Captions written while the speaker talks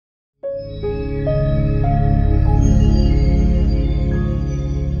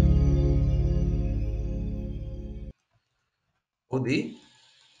the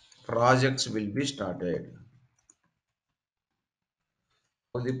projects will be started.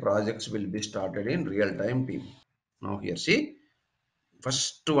 How the projects will be started in real-time team. Now here see,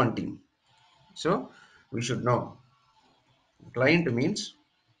 first one team. So we should know client means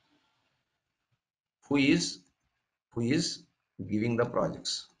who is giving the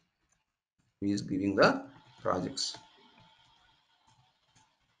projects. Who is giving the projects?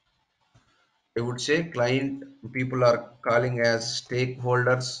 I would say client people are calling as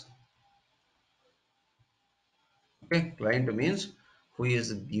stakeholders. Okay, client means who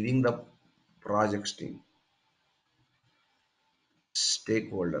is giving the projects team.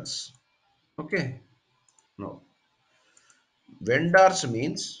 Stakeholders. Okay. Now vendors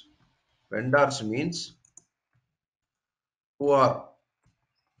means who are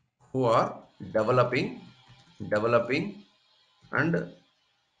who are developing and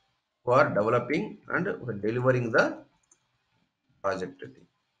who are developing and delivering the project team.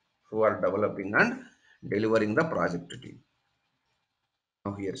 Who are developing and delivering the project team.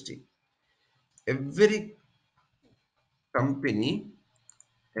 Now here see, every company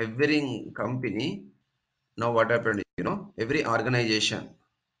every company, now what happened, every organization's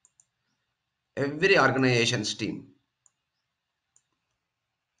team,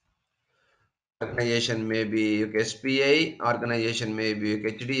 organization may be SPI, organization may be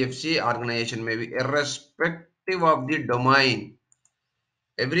HDFC, organization may be irrespective of the domain,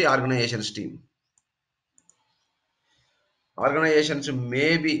 every organization's team, organizations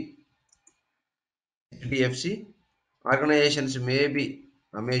may be HDFC, organizations may be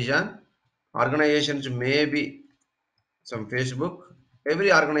Amazon, organizations may be some Facebook, every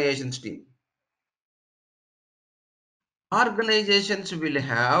organization's team. Organizations will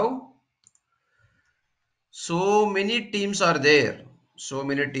have so many teams are there. So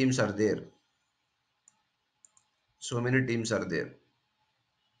many teams are there. So many teams are there.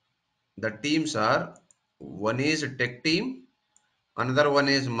 The teams are, one is tech team, another one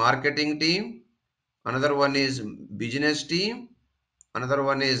is marketing team, another one is business team, another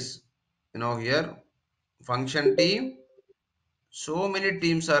one is here function team. So many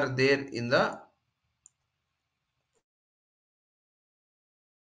teams are there in the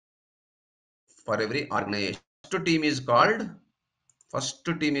for every organization. First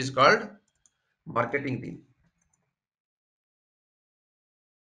team is called marketing team.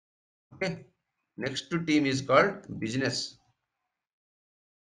 Okay. Next team is called business.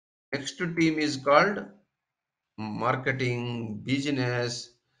 Next team is called marketing, business,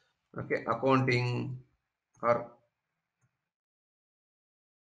 okay, accounting or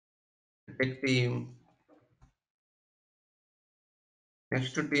tech team.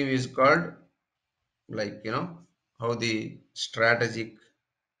 Next team is called how the strategic.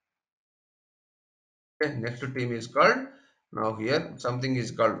 Okay, next team is called, now here something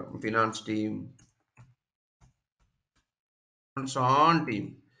is called finance team, and so on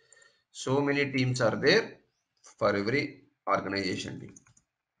team. So many teams are there for every organization team.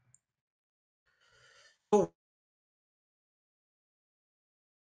 So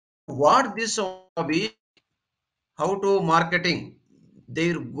what this be, how to marketing,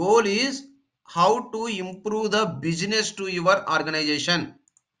 their goal is how to improve the business to your organization.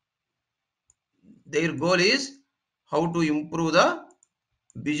 Their goal is how to improve the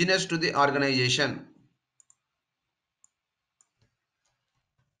business to the organization.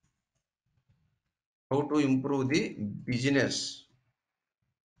 How to improve the business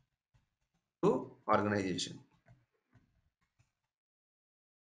to organization.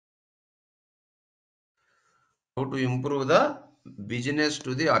 How to improve the business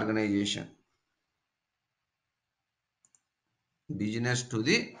to the organization. Business to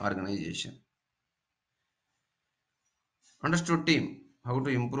the organization. Understood, team? How to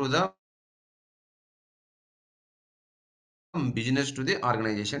improve the business to the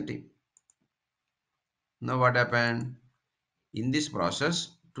organization team. Now what happened? In this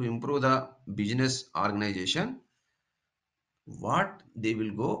process, to improve the business organization, what they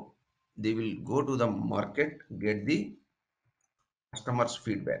will go to the market, get the customers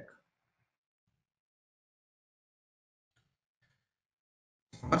feedback.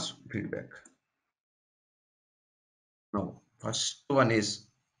 Customers feedback. Now first one is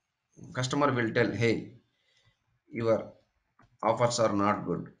customer will tell, hey, your offers are not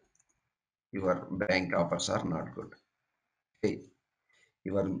good, your bank offers are not good, hey,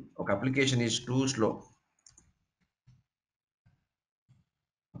 your application is too slow,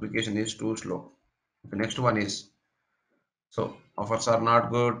 application is too slow. The next one is, so offers are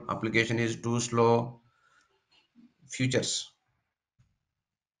not good, application is too slow, features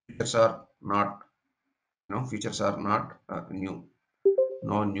are not, features are not new.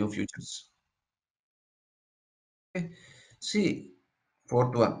 No new futures. Okay. See,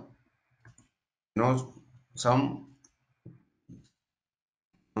 fourth one, some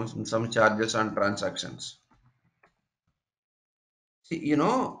some charges on transactions. See,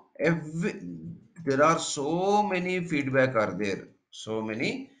 there are so many feedback are there, so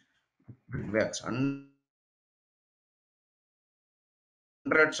many feedbacks,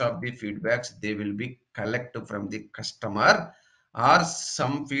 hundreds of the feedbacks they will be collected from the customer, or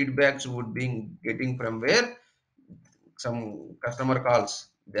some feedbacks would be getting from where some customer calls,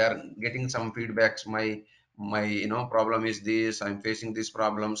 they are getting some feedbacks. My problem is this, I'm facing these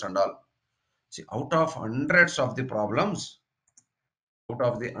problems and all. See, out of hundreds of the problems, out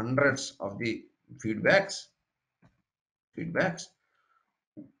of the hundreds of the feedbacks,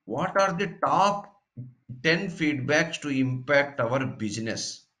 what are the top 10 feedbacks to impact our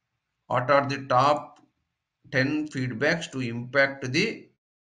business? What are the top 10 feedbacks to impact the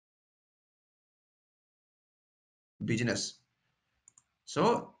business?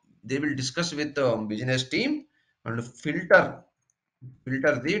 So they will discuss with the business team and filter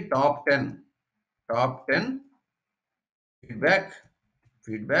the top 10 feedback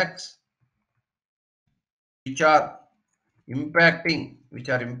feedbacks which are impacting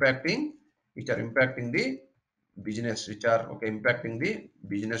the business, which are okay impacting the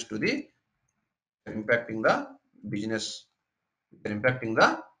business to the impacting the business impacting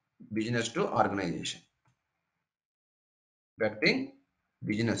the business to organization, impacting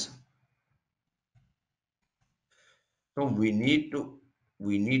business. So we need to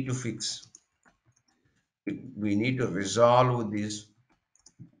fix, we need to resolve these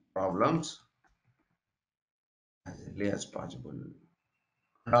problems as early as possible.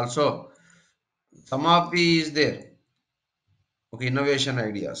 And also some of these there, okay,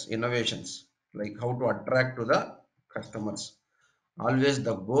 innovations, like how to attract to the customers. Always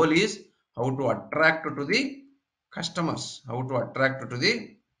the goal is how to attract to the customers, how to attract to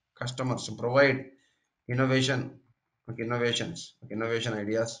the customers, provide innovation, okay, innovation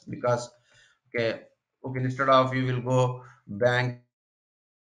ideas. Because okay, instead of you will go bank,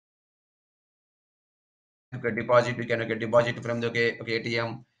 get deposit, you can get deposit from the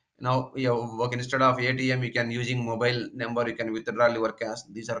ATM. Now you work, instead of ATM you can using mobile number, you can withdraw your cash.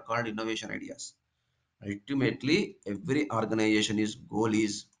 These are called innovation ideas. Ultimately every organization is goal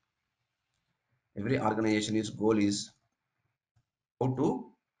is how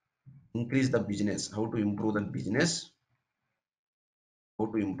to increase the business, how to improve the business, how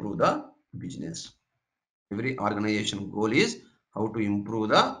to improve the business. Every organization goal is how to improve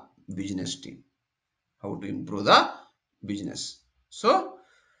the business team, how to improve the business. So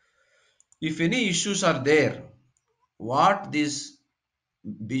if any issues are there, what this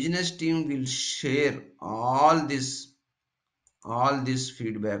business team will share all this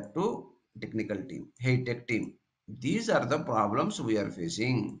feedback to technical team. Hey tech team, these are the problems we are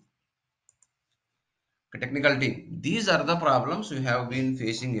facing. Technical team, these are the problems we have been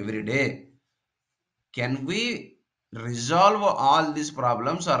facing every day. Can we resolve all these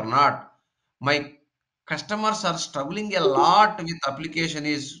problems or not? My customers are struggling a lot with application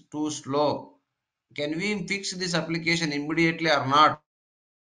is too slow. Can we fix this application immediately or not?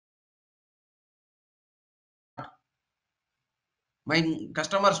 My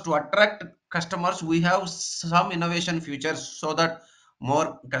customers, to attract customers, we have some innovation features so that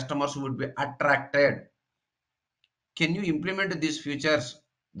more customers would be attracted. Can you implement these features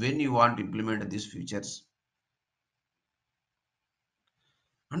when you want to implement these features?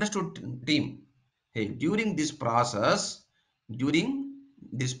 Understood, team? Hey, during this process,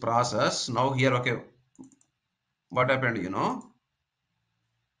 now here, okay, what happened, 1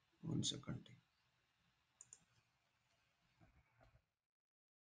 second.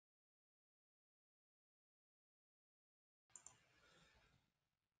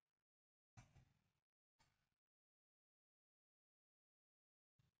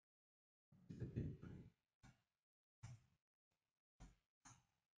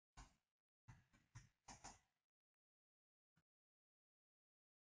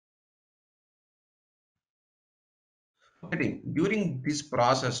 Okay, team, during this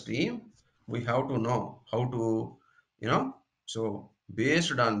process, team, we have to know how to, you know so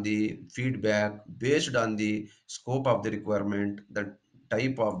based on the feedback, based on the scope of the requirement, the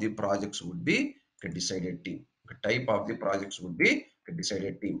type of the projects would be a decided team. The type of the projects would be a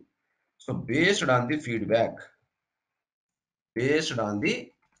decided team. So based on the feedback, based on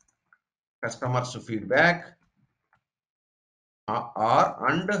the customers feedback,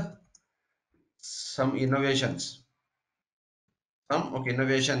 and some innovations, some okay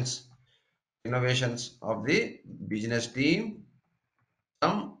innovations of the business team,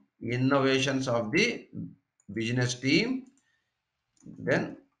 some innovations of the business team,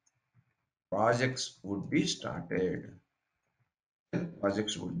 then projects would be started. Then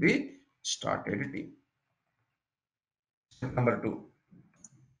projects would be started team. Step number two,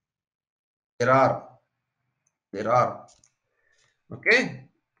 there are there are okay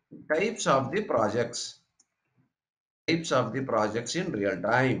types of the projects. Types of the projects in real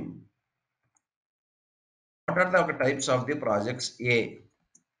time. What are the types of the projects? A.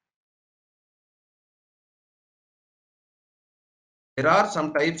 There are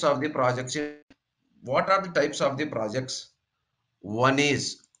some types of the projects in. What are the types of the projects? One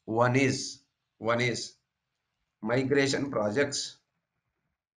is one is one is migration projects.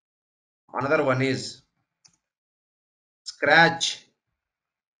 Another one is scratch.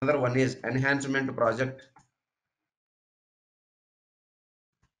 Another one is enhancement project.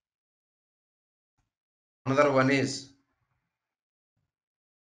 Another one is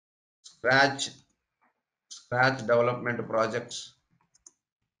scratch scratch development projects.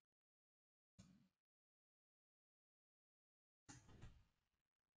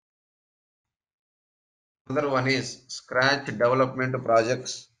 Another one is scratch development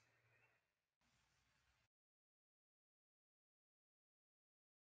projects.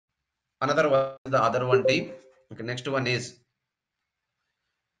 Another one is the other one team. Okay, next one is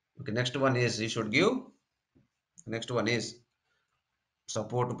you should give. Next one is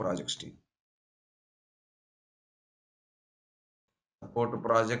support projects team. Support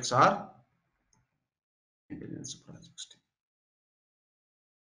projects are intelligence projects team.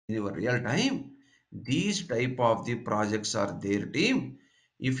 In your real time, these type of the projects are their team.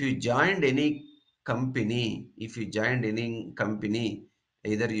 If you joined any company,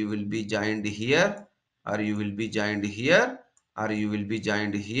 either you will be joined here, or you will be joined here, or you will be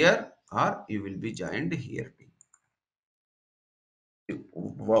joined here, or you will be joined here.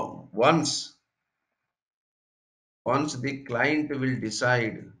 Once once the client will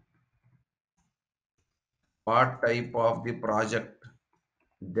decide what type of the project,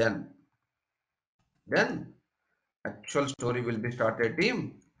 then actual story will be started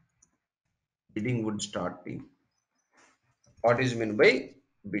team. Bidding would start team. What is meant by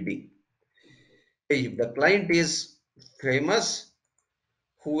bidding? If the client is famous,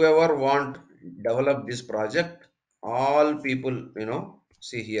 whoever want develop this project, all people,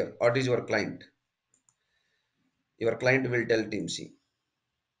 see here, what is your client? Your client will tell team C.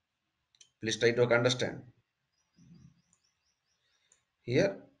 Please try to understand.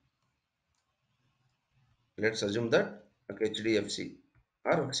 Here, let's assume that okay, HDFC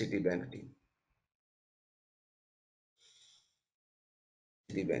or Citibank team.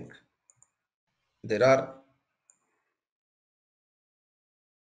 Citibank. There are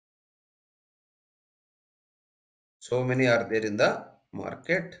so many are there in the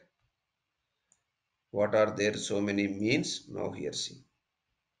market. What are there so many means? Now here see.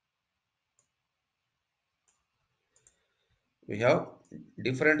 We have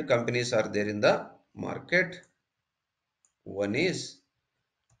different companies are there in the market. One is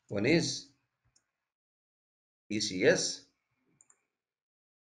one is TCS.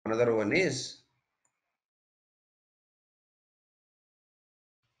 Another one is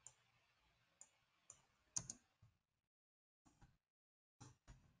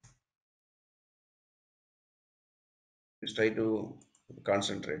just try to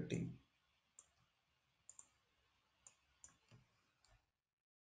concentrate team.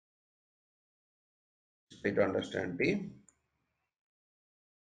 Try to understand team.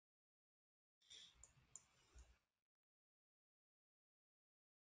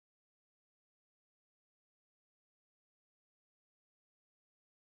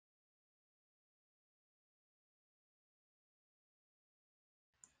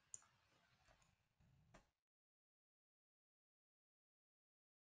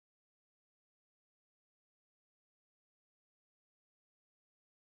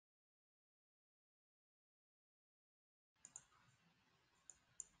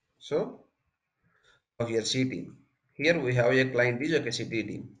 So now here C team. Here we have a client is okay, city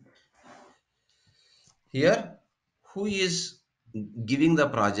team. Here who is giving the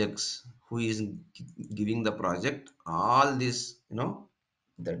projects? Who is giving the project? All this,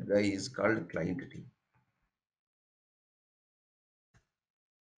 that guy is called client team.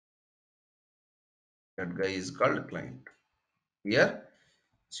 That guy is called client. Here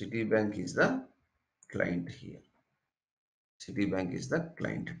Citibank is the client here. Citibank is the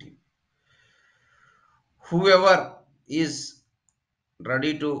client team. Whoever is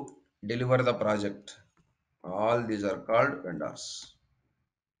ready to deliver the project, all these are called vendors.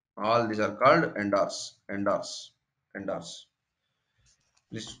 All these are called vendors. Vendors.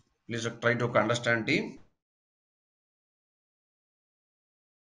 Please try to understand team.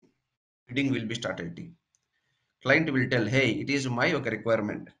 Bidding will be started team. Client will tell, hey, it is my okay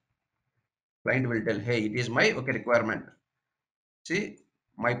requirement. Client will tell, hey, it is my okay requirement. See,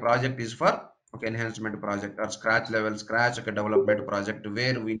 my project is for okay enhancement project or scratch level, scratch okay development project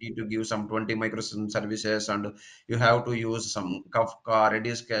where we need to give some 20 microservices and you have to use some Kafka,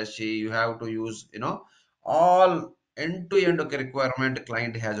 Redis cache, you have to use, all end-to-end okay requirement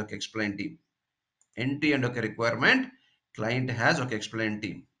client has okay explain team. End-to-end okay requirement client has okay explain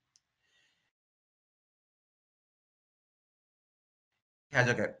team. Has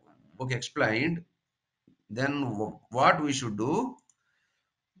okay explained. Then what we should do?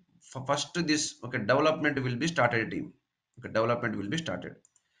 First this okay development will be started team. Okay, development will be started.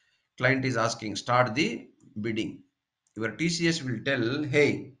 Client is asking start the bidding. Your TCS will tell,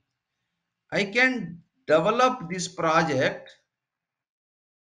 hey, I can develop this project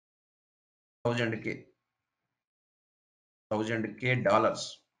 1000k, 1000k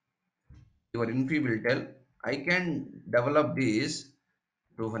dollars. Your Infi will tell, I can develop this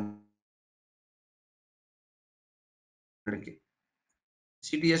 200k.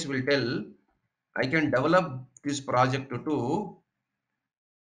 CTS will tell, I can develop this project to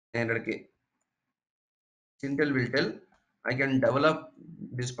 900k. Sintel will tell, I can develop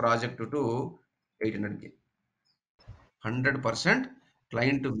this project to 800k. 100%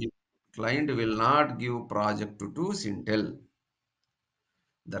 client will not give project to Sintel.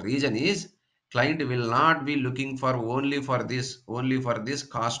 The reason is client will not be looking for only for this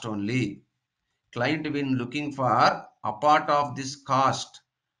cost only. Client will looking for a part of this cost,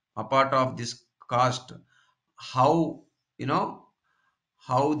 how you know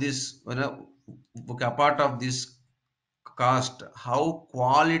how this a part of this cost, how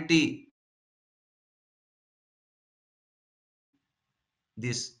quality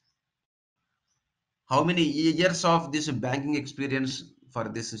this, how many years of this banking experience for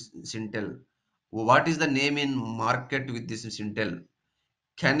this Sintel, what is the name in market with this Sintel,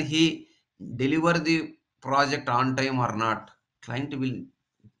 can he deliver the project on time or not. Client will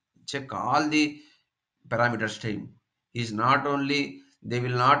check all the parameters team. Is not only they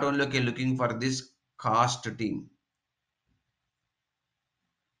will not only okay, looking for this cost team.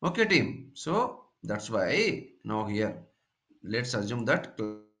 Okay team, so that's why now here let's assume that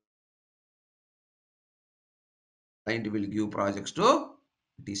client will give projects to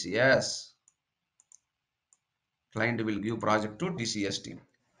TCS. Client will give project to TCS team.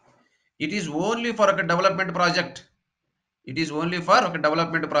 It is only for a development project. It is only for a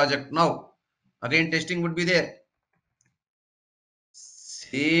development project. Now, again testing would be there.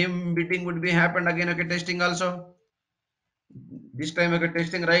 Same bidding would be happened again. Okay, testing also. This time okay,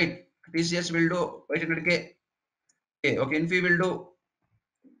 testing right. TCS will do 800k. Okay, okay, Infi will do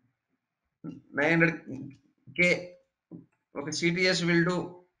 900k. Okay, CTS will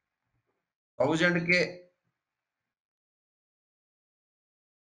do 1000k.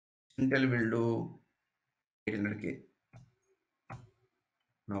 Intel will do 800k.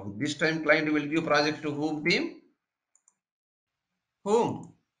 Now this time client will give project to whom team?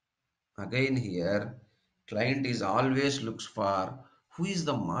 Whom? Again here, client is always looks for who is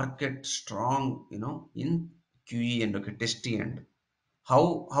the market strong, in QE and okay, testing and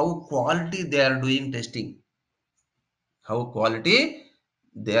how quality they are doing testing. How quality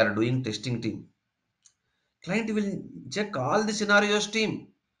they are doing testing team. Client will check all the scenarios team.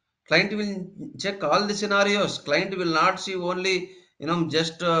 Client will check all the scenarios. Client will not see only,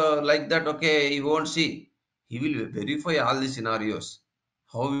 just like that. Okay, he won't see. He will verify all the scenarios.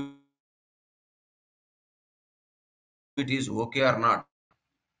 How it is okay or not.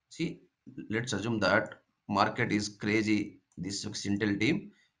 See, let's assume that market is crazy. This Intel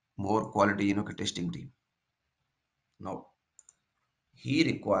team, more quality, testing team. Now, he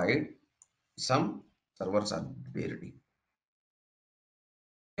required some servers are there team.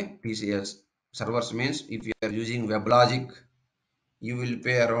 Okay? TCS servers means if you are using WebLogic, you will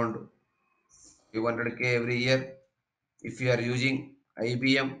pay around 500k every year. If you are using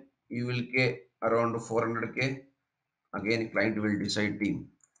IBM, you will pay around 400k. Again, client will decide team.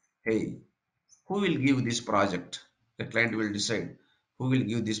 Hey, who will give this project? The client will decide who will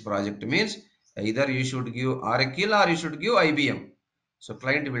give this project means either you should give Oracle or you should give IBM. So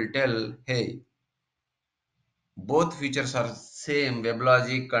client will tell, hey, both features are same,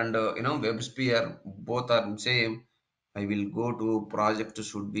 WebLogic and WebSphere, both are same. I will go to project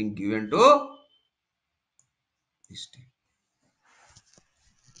should be given to this team.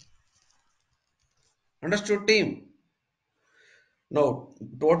 Understood team? Now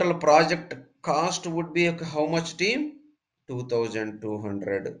total project cost would be how much team?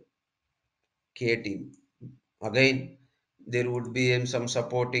 2200 K team. Again, there would be some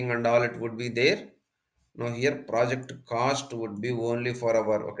supporting and all it would be there. Now here project cost would be only for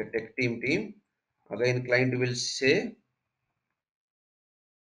our okay tech team. Again, client will say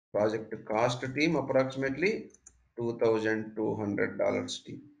project cost team approximately $2,200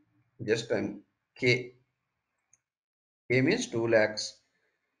 team. Just time K. K means 2 lakhs,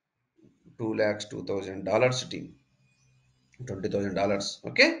 2 lakhs, $2,000 team, $20,000.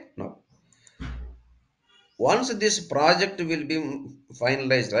 Okay. Now, once this project will be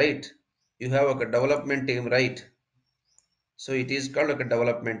finalized, right? You have a development team, right? So it is called like a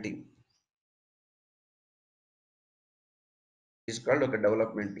development team. It is called like a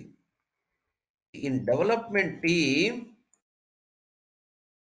development team. In development team,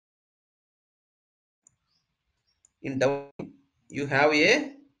 in development, you have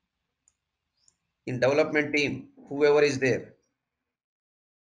a in development team, whoever is there.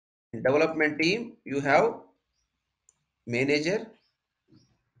 In development team, you have manager,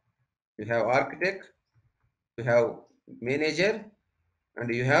 you have architect, you have manager,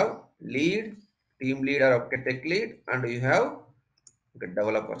 and you have lead, team lead or architect lead, and you have the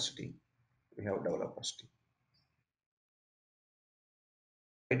developers team. You have developers team.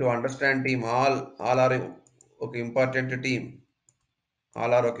 Try to understand team. All are okay, important team.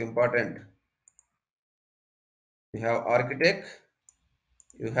 All are okay, important. You have architect,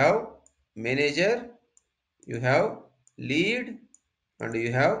 you have manager, you have lead, and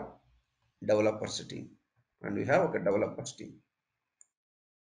you have developers team. And you have okay, developers team.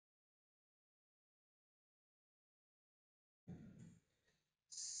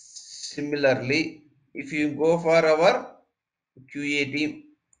 Similarly, if you go for our QA team,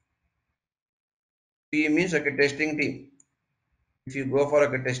 QA means like a testing team. If you go for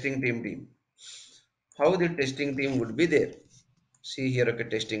a testing team, how the testing team would be there? See here a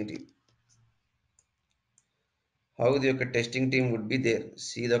testing team. How the testing team would be there?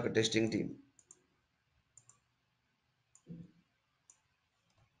 See the testing team.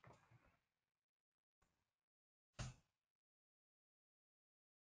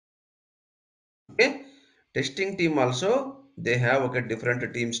 Okay, testing team also they have a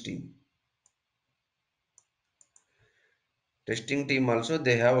different team. Testing team also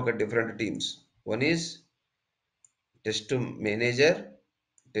they have a different teams. One is test manager,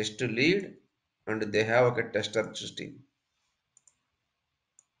 test lead, and they have a tester team.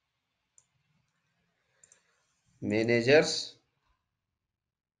 Managers,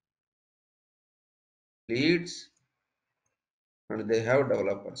 leads, and they have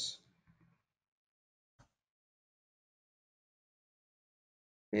developers.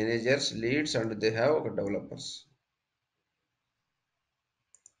 Managers, leads, and they have developers.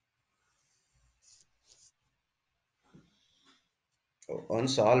 So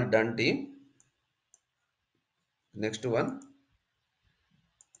once all done team, next one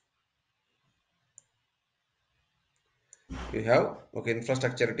you have okay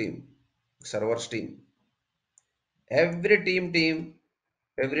infrastructure team, servers team. Every team.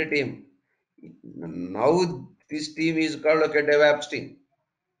 Now this team is called okay DevOps team.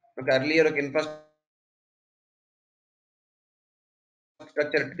 Okay, earlier okay, infrastructure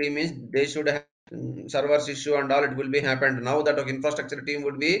team is they should have servers issue and all it will be happened. Now that okay, infrastructure team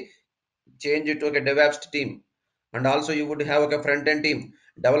would be changed to a DevOps team, and also you would have a front end team.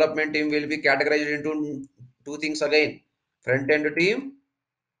 Development team will be categorized into two things again: front end team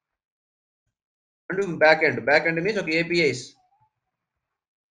and back end. Back end means okay APIs.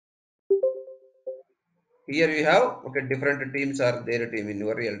 Here you have okay different teams are their team in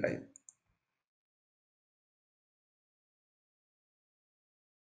your real time.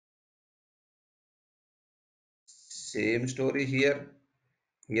 Same story here.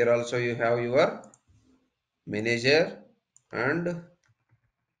 Here also you have your manager and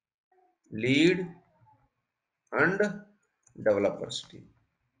lead and developers team.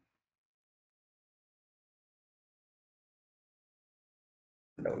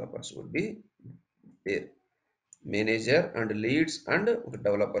 Developers would be there. Manager and leads and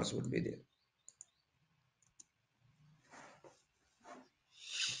developers would be there.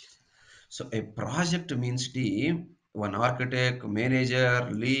 So a project means team, one architect, manager,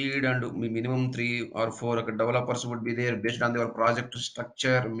 lead, and minimum three or four developers would be there based on their project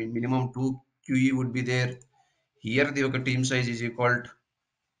structure. Minimum two QE would be there. Here the team size is equal to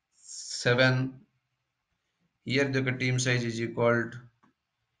 7. Here the team size is equal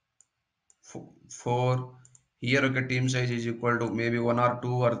to 4. Here team size is equal to maybe 1 or 2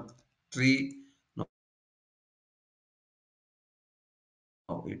 or 3. Now,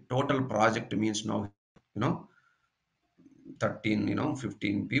 a total project means now, you know, 13,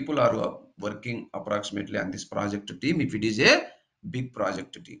 15 people are working approximately on this project team if it is a big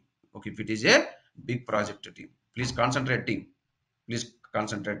project team. Okay, if it is a big project team, please concentrate team. Please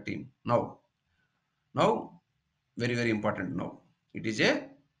concentrate team. Now, very, very important now. It is a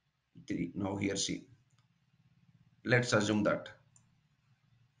 3. Now here see. Let's assume that.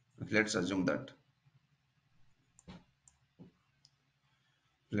 Let's assume that.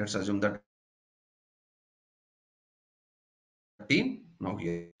 Let's assume that team. Now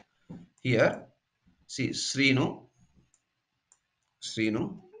here see Sreenu,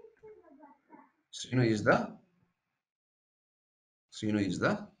 Sreenu is the Sreenu is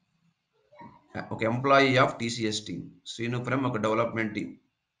the okay employee of TCS team. Sreenu from a development team.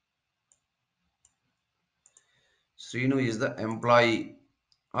 Sreenu is the employee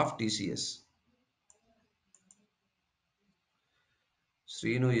of TCS.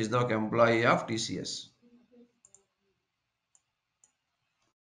 Sreenu is the employee of TCS.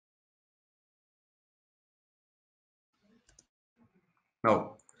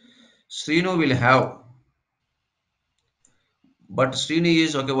 Now, Sreenu will have, but Sreenu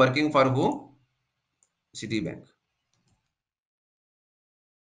is okay working for who? Citibank.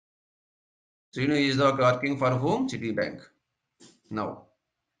 Sreenu is the working for whom? Citibank. Now,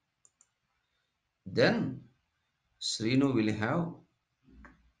 then Sreenu will have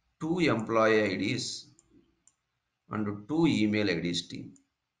two employee IDs and two email IDs team.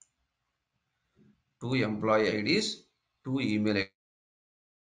 Two employee IDs, two email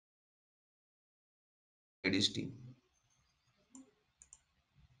IDs team.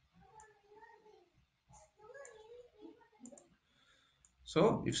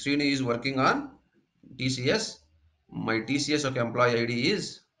 So if Sreenu is working on TCS, my TCS of employee ID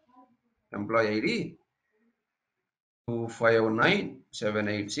is employee ID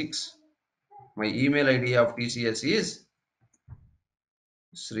 259786. My email ID of TCS is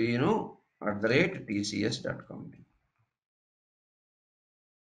Sreenu@tcs.com.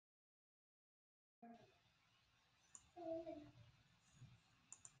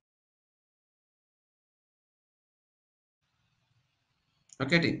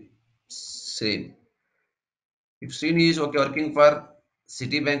 Okay, team. Same. If Sreenu is okay working for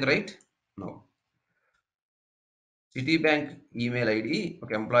Citibank, right? No. Citibank email ID,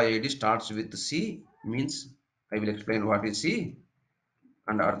 okay, employee ID starts with C, means I will explain what is C,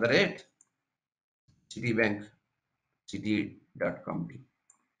 and at the rate Citibank, citi.com.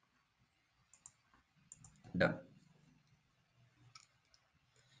 Done.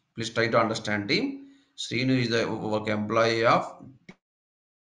 Please try to understand team. Sreenu is the work employee of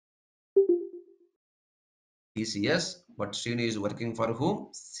TCS, but Sreenu is working for whom?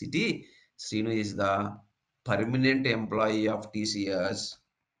 Citi. Sreenu is the permanent employee of TCS.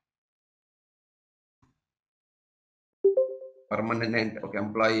 Permanent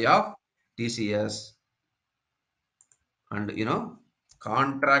employee of TCS, and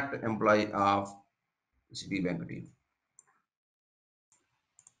contract employee of Citibank team.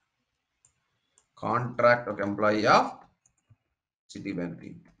 Contract employee of Citibank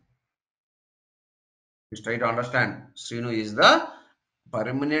team. Please try to understand. Sreenu is the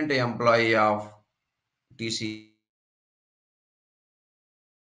permanent employee of TCS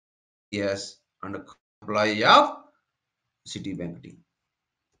and employee of Citibank team.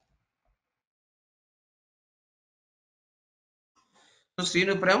 So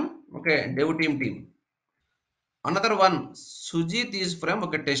Sreenu from dev team. Another one, Sujit is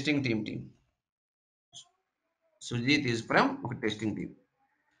from testing team. Sujit is from testing team.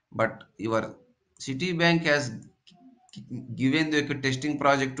 But your Citibank has given the testing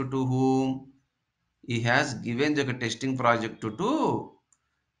project to whom? He has given the testing project to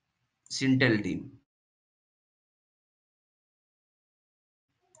Sintel team.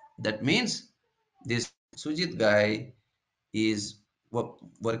 That means this Sujit guy is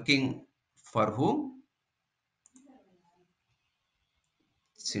working for whom?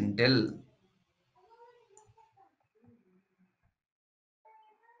 Sintel.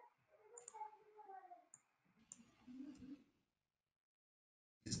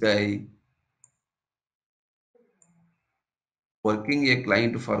 This guy working a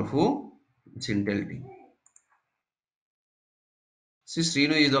client for whom? Sintel team. See,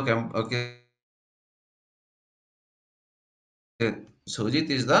 Sreenu is okay. Sujit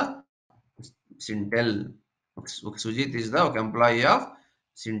is the Sintel. Sujit is the employee of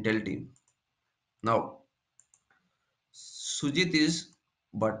Sintel team. Now, Sujit is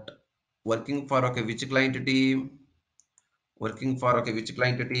but working for which client team? Working for which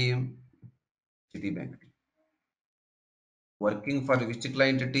client team? Citibank. Working for which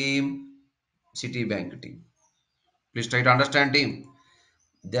client team? Citibank team. Please try to understand team.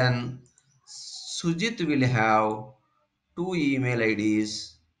 Then Sujit will have two email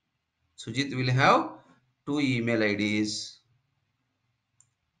IDs. Sujit will have two email IDs.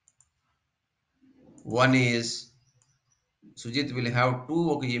 One is Sujit will have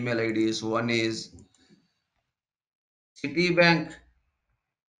two email IDs. One is Citibank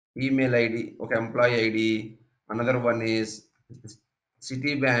email ID, okay, employee ID. Another one is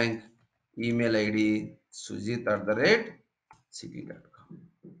Citibank email ID, Sujit at the rate city.com.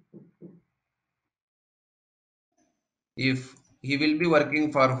 If he will be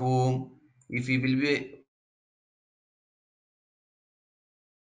working for whom, if he will be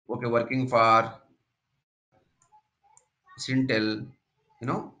okay working for Sintel, you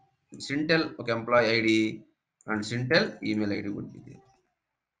know, Sintel, okay, employee ID and Sintel email ID would be there.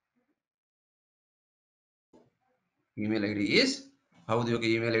 Email ID is how the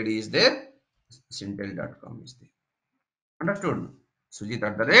okay, email ID is there, Sintel.com is there. Understood? Sujit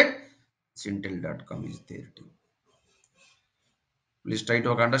at the rate Sintel.com is there too. Please try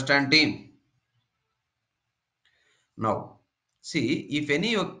to understand team. Now, see if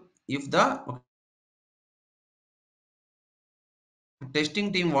the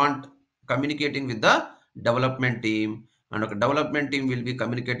testing team want communicating with the development team and a development team will be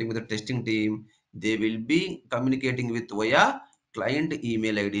communicating with the testing team, they will be communicating with via client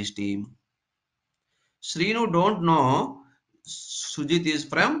email IDs team. Sreenu don't know Sujit is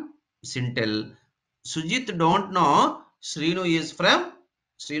from Sintel. Sujit don't know Sreenu is from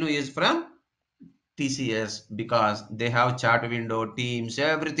TCS because they have chat window, Teams,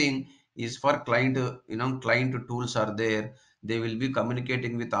 everything is for client, client tools are there. They will be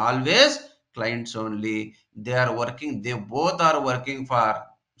communicating with always clients only. They are working, they both are working for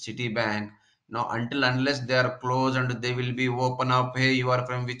Citibank. Now, until unless they are closed and they will be open up, hey, you are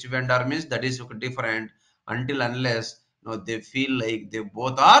from which vendor means that is different. Until unless they feel like they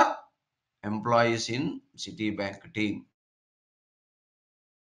both are employees in Citibank team.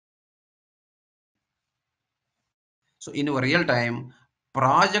 So in our real time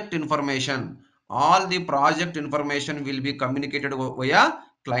project information, all the project information will be communicated via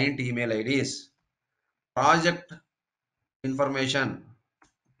client email IDs. Project information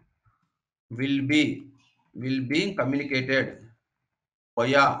will be communicated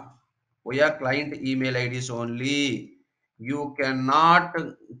via client email IDs only. You cannot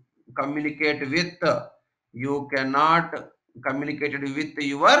communicate with you cannot communicate with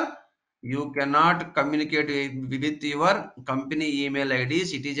your you cannot communicate with your company email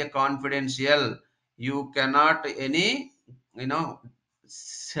IDs. It is a confidential. You cannot any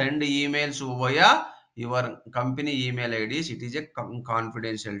send emails via your company email IDs. It is a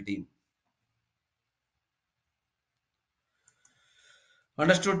confidential team.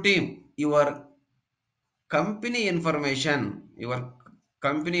 Understood team? Your company information will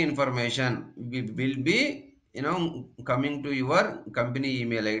be coming to your company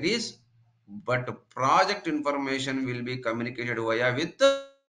email IDs, but project information will be communicated via with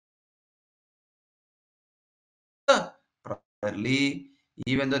properly.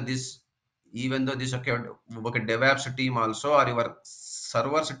 Even though this okay DevOps team also or your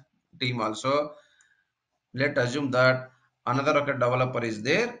servers team also, let assume that another okay developer is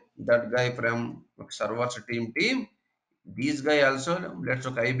there, that guy from servers team, these guy also, let's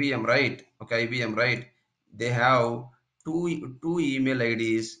okay IBM, right? Okay, IBM, right? They have two email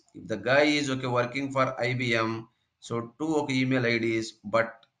IDs. If the guy is okay working for IBM, so two okay email IDs,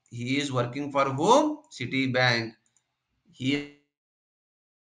 but he is working for whom? Citibank. He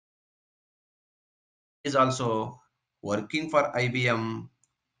is also working for IBM,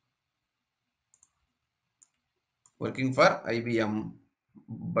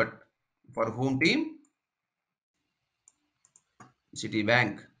 but for whom team?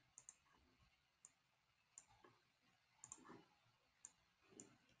 Citibank.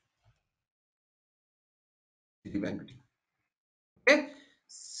 Citibank team. Okay,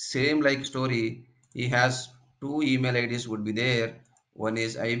 same like story. He has two email IDs would be there. One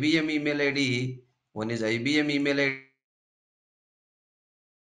is IBM email ID. One is IBM email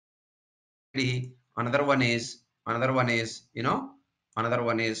ID. Another one is another one is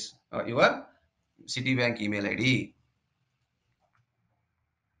your Citibank email ID.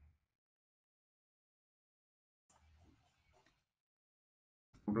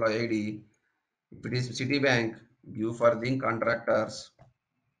 Employee ID. If it is Citibank, give for the contractors.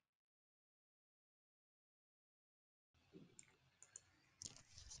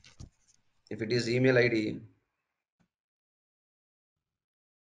 If it is email ID,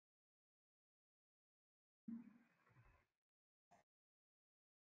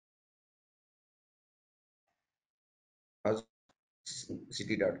 as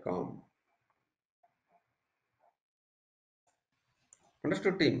city.com.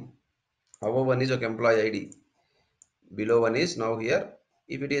 Understood, team? Above one is okay, employee ID. Below one is now here.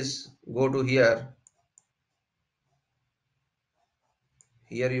 If it is go to here,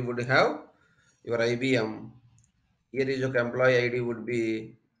 here you would have your IBM. Here is your employee ID would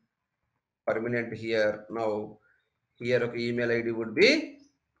be permanent here. Now here okay, email ID would be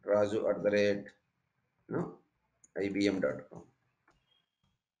Raju at the rate no IBM.com.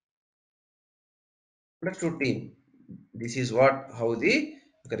 Understood, team? This is what how the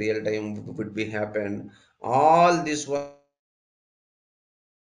real time would be happen. All this one,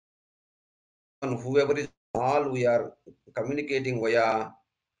 whoever is all we are communicating via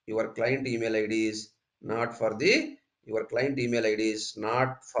your client email IDs, not for the your client email IDs,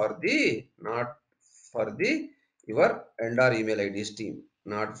 not for the your endor email IDs team,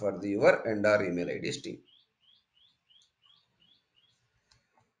 not for the your endor email IDs team.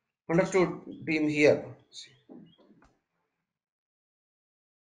 Understood, team? Here,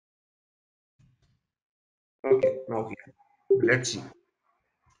 okay. Now here, let's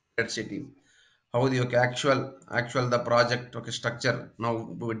see team, how the okay, actual the project okay structure now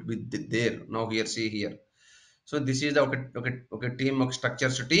would be there. Now here, see here. So this is the okay team okay,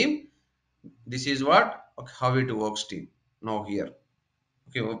 structures team. This is what okay, how it works team. Now here,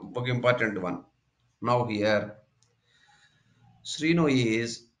 okay, important one. Now here, Sreenu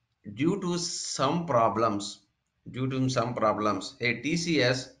is due to some problems, hey,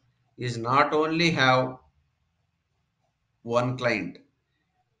 TCS is not only have one client.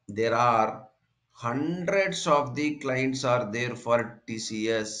 There are hundreds of the clients are there for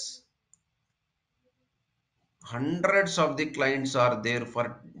TCS. Hundreds of the clients are there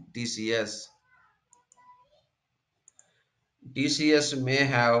for TCS. TCS may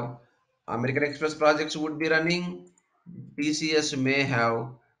have American Express projects would be running. TCS may have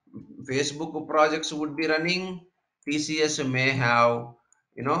Facebook projects would be running. TCS may have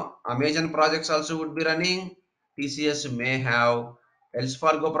Amazon projects also would be running. TCS may have Else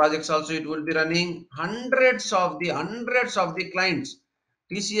Fargo projects also it will be running. Hundreds of the clients.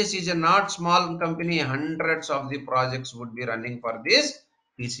 TCS is a not small company. Hundreds of the projects would be running for this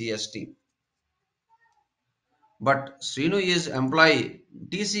TCS team. But Sreenu is employee.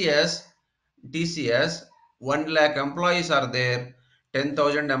 TCS 1 lakh employees are there.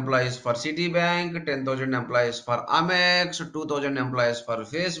 10,000 employees for Citibank, 10,000 employees for Amex, 2,000 employees for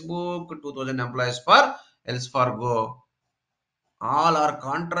Facebook, 2,000 employees for Else Fargo. All are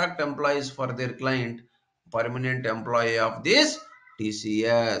contract employees for their client, permanent employee of this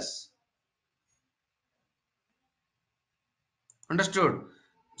TCS. Understood?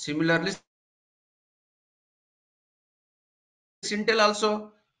 Similarly, Sintel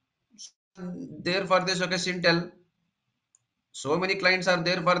also there for this okay, Sintel. So many clients are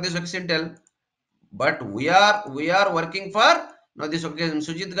there for this okay, Sintel. But we are working for now this okay,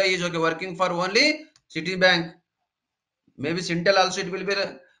 Sujit guy is okay working for only Citibank. Maybe Sintel also it will be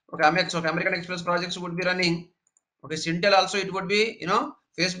okay, Amex, okay, American Express projects would be running. Okay, Sintel also it would be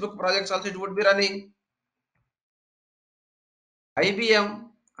Facebook projects also it would be running.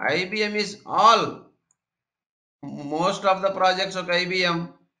 IBM is all most of the projects of IBM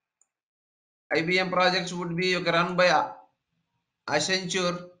projects would be okay, run by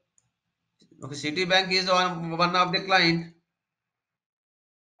Accenture. Okay, Citibank is one of the client,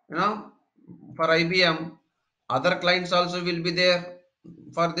 you know, for IBM. Other clients also will be there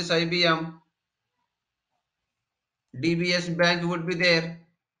for this IBM. DBS Bank would be there.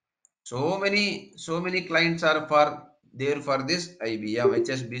 So many clients are for there for this IBM,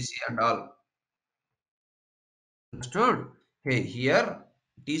 HSBC and all. Understood? Hey, here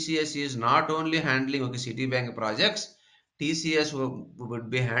TCS is not only handling okay, Citibank projects. TCS would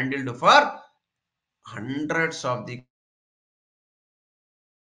be handled for hundreds of the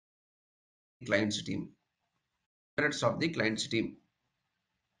clients team. Hundreds of the clients team.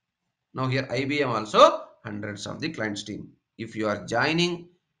 Now here IBM also hundreds of the clients team. If you are joining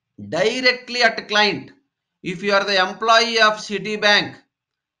directly at client, if you are the employee of Citibank,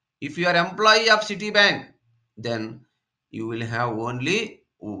 if you are employee of Citibank, then you will have only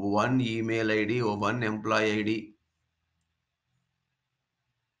one email ID or one employee ID.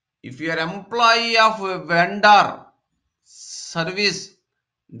 If you are employee of a vendor service,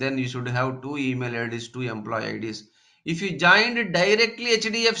 then you should have two email IDs, two employee IDs. If you joined directly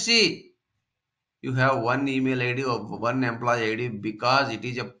HDFC, you have one email ID or one employee ID because it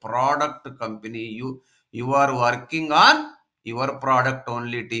is a product company. You are working on your product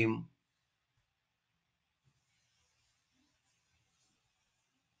only team.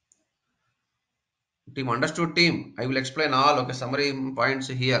 Team, understood team? I will explain all, okay, summary points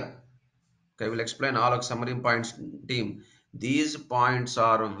here. Okay, I will explain all of summary points, team. These points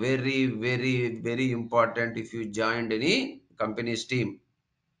are very, very, very important if you joined any company's team.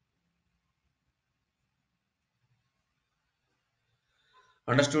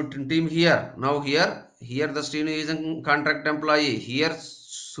 Understood team here. Now here the Srinu is a contract employee. Here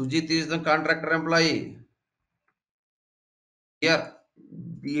Sujit is the contractor employee. Here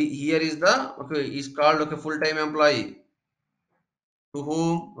here is the, okay, is called, okay, full-time employee. To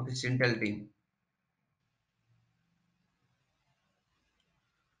whom? Okay, Sintel team.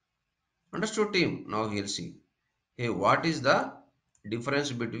 Understood team. Now here see. Hey, what is the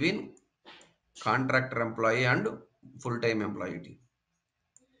difference between contractor employee and full-time employee team?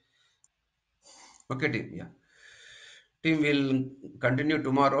 Okay team, yeah. Team will continue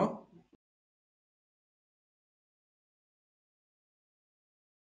tomorrow.